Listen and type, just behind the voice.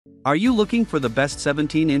Are you looking for the best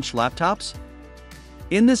 17-inch laptops?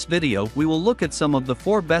 In this video we will look at some of the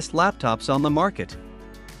 4 best laptops on the market.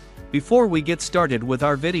 Before we get started with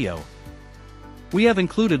our video, we have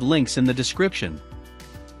included links in the description,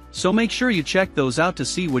 so make sure you check those out to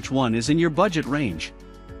see which one is in your budget range.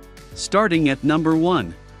 Starting at number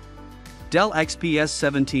 1. Dell XPS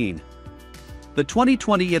 17. The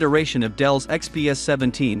 2020 iteration of Dell's XPS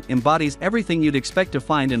 17 embodies everything you'd expect to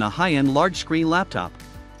find in a high-end large-screen laptop.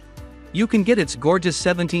 You can get its gorgeous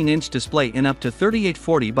 17-inch display in up to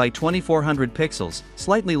 3840 by 2400 pixels,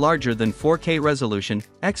 slightly larger than 4K resolution,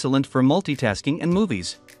 excellent for multitasking and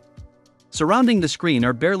movies. Surrounding the screen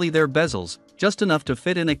are barely there bezels, just enough to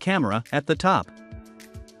fit in a camera at the top.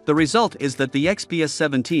 The result is that the XPS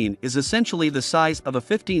 17 is essentially the size of a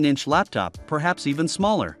 15-inch laptop, perhaps even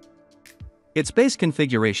smaller. Its base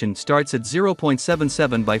configuration starts at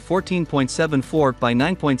 0.77 by 14.74 by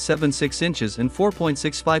 9.76 inches and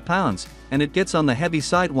 4.65 pounds, and it gets on the heavy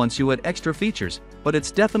side once you add extra features, but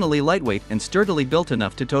it's definitely lightweight and sturdily built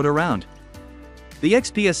enough to tote around. The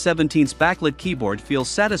XPS 17's backlit keyboard feels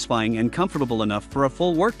satisfying and comfortable enough for a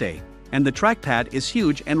full workday, and the trackpad is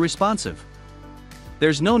huge and responsive.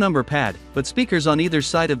 There's no number pad, but speakers on either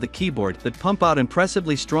side of the keyboard that pump out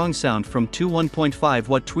impressively strong sound from two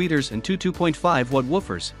 1.5-watt tweeters and two 2.5-watt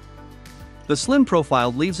woofers. The slim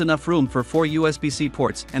profile leaves enough room for 4 USB-C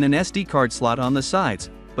ports and an SD card slot on the sides,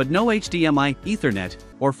 but no HDMI, Ethernet,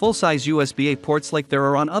 or full-size USB-A ports like there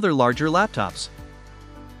are on other larger laptops.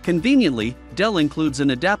 Conveniently, Dell includes an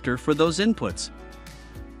adapter for those inputs.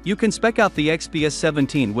 You can spec out the XPS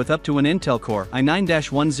 17 with up to an Intel Core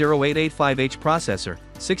i9-10885H processor,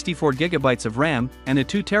 64GB of RAM, and a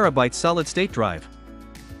 2TB solid-state drive.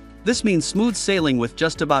 This means smooth sailing with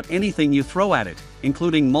just about anything you throw at it,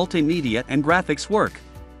 including multimedia and graphics work.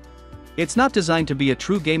 It's not designed to be a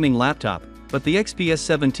true gaming laptop, but the XPS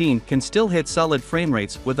 17 can still hit solid frame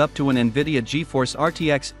rates with up to an NVIDIA GeForce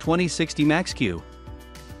RTX 2060 Max-Q.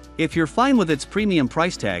 If you're fine with its premium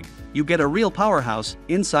price tag, you get a real powerhouse,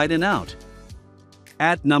 inside and out.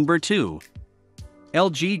 At number 2.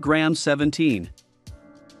 LG Gram 17.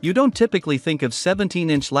 You don't typically think of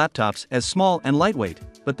 17-inch laptops as small and lightweight,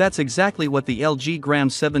 but that's exactly what the LG Gram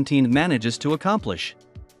 17 manages to accomplish.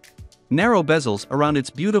 Narrow bezels around its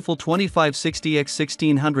beautiful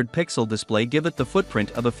 2560x1600 pixel display give it the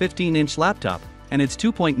footprint of a 15-inch laptop, and its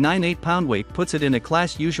 2.98 pound weight puts it in a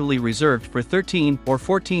class usually reserved for 13 or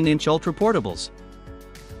 14-inch ultra-portables.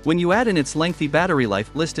 When you add in its lengthy battery life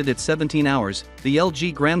listed at 17 hours, the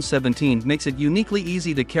LG Gram 17 makes it uniquely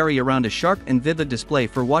easy to carry around a sharp and vivid display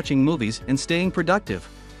for watching movies and staying productive.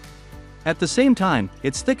 At the same time,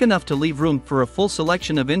 it's thick enough to leave room for a full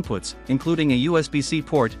selection of inputs, including a USB-C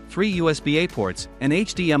port, 3 USB-A ports, an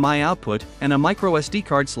HDMI output, and a microSD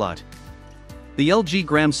card slot. The LG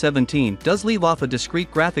Gram 17 does leave off a discrete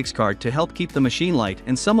graphics card to help keep the machine light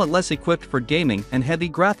and somewhat less equipped for gaming and heavy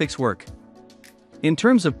graphics work. In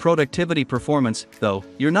terms of productivity performance, though,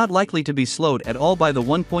 you're not likely to be slowed at all by the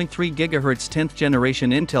 1.3 GHz 10th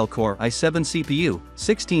generation Intel Core i7 CPU,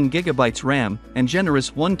 16 GB RAM, and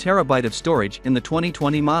generous 1 TB of storage in the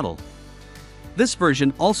 2020 model. This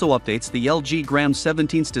version also updates the LG Gram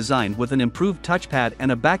 17's design with an improved touchpad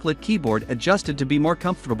and a backlit keyboard adjusted to be more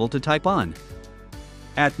comfortable to type on.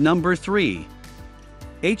 At number 3.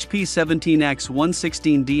 HP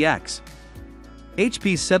 17X116DX.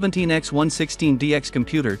 HP's 17X116DX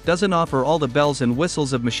computer doesn't offer all the bells and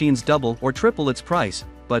whistles of machines double or triple its price,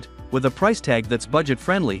 but, with a price tag that's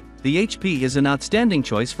budget-friendly, the HP is an outstanding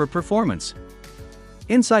choice for performance.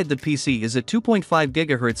 Inside the PC is a 2.5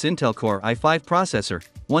 GHz Intel Core i5 processor,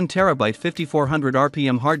 1 TB 5400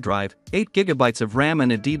 RPM hard drive, 8 GB of RAM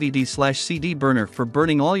and a DVD/CD burner for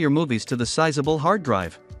burning all your movies to the sizable hard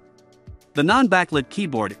drive. The non-backlit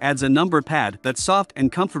keyboard adds a number pad that's soft and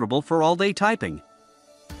comfortable for all-day typing.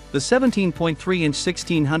 The 17.3-inch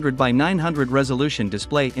 1600 by 900 resolution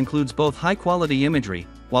display includes both high-quality imagery,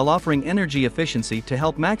 while offering energy efficiency to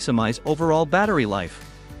help maximize overall battery life.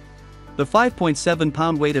 The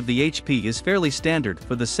 5.7-pound weight of the HP is fairly standard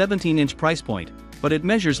for the 17-inch price point, but it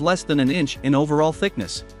measures less than an inch in overall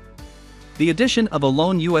thickness. The addition of a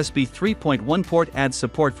lone USB 3.1 port adds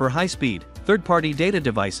support for high-speed, third-party data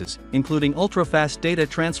devices, including ultra-fast data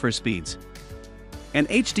transfer speeds. An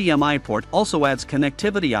HDMI port also adds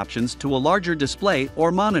connectivity options to a larger display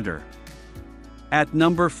or monitor. At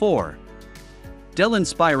number 4. Dell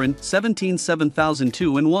Inspiron 17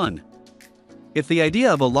 7002-in-1. If the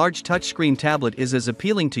idea of a large touchscreen tablet is as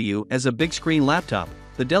appealing to you as a big-screen laptop,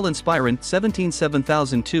 the Dell Inspiron 17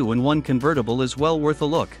 7002-in-1 convertible is well worth a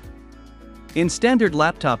look. In standard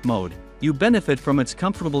laptop mode, You benefit from its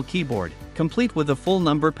comfortable keyboard, complete with a full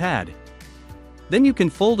number pad. Then you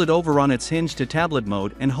can fold it over on its hinge to tablet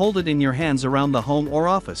mode and hold it in your hands around the home or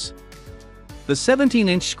office. The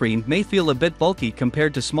 17-inch screen may feel a bit bulky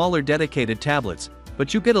compared to smaller dedicated tablets,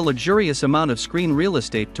 but you get a luxurious amount of screen real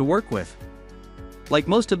estate to work with. Like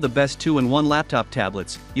most of the best 2-in-1 laptop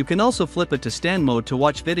tablets, you can also flip it to stand mode to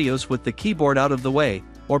watch videos with the keyboard out of the way,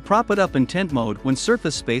 or prop it up in tent mode when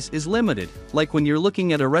surface space is limited, like when you're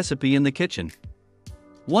looking at a recipe in the kitchen.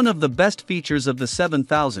 One of the best features of the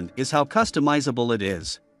 7000 is how customizable it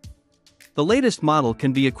is. The latest model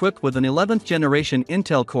can be equipped with an 11th generation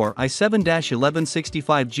Intel Core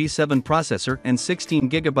i7-1165G7 processor and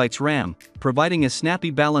 16GB RAM, providing a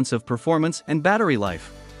snappy balance of performance and battery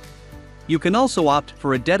life. You can also opt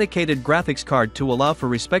for a dedicated graphics card to allow for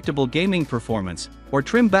respectable gaming performance, or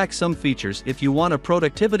trim back some features if you want a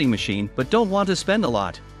productivity machine but don't want to spend a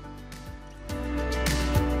lot.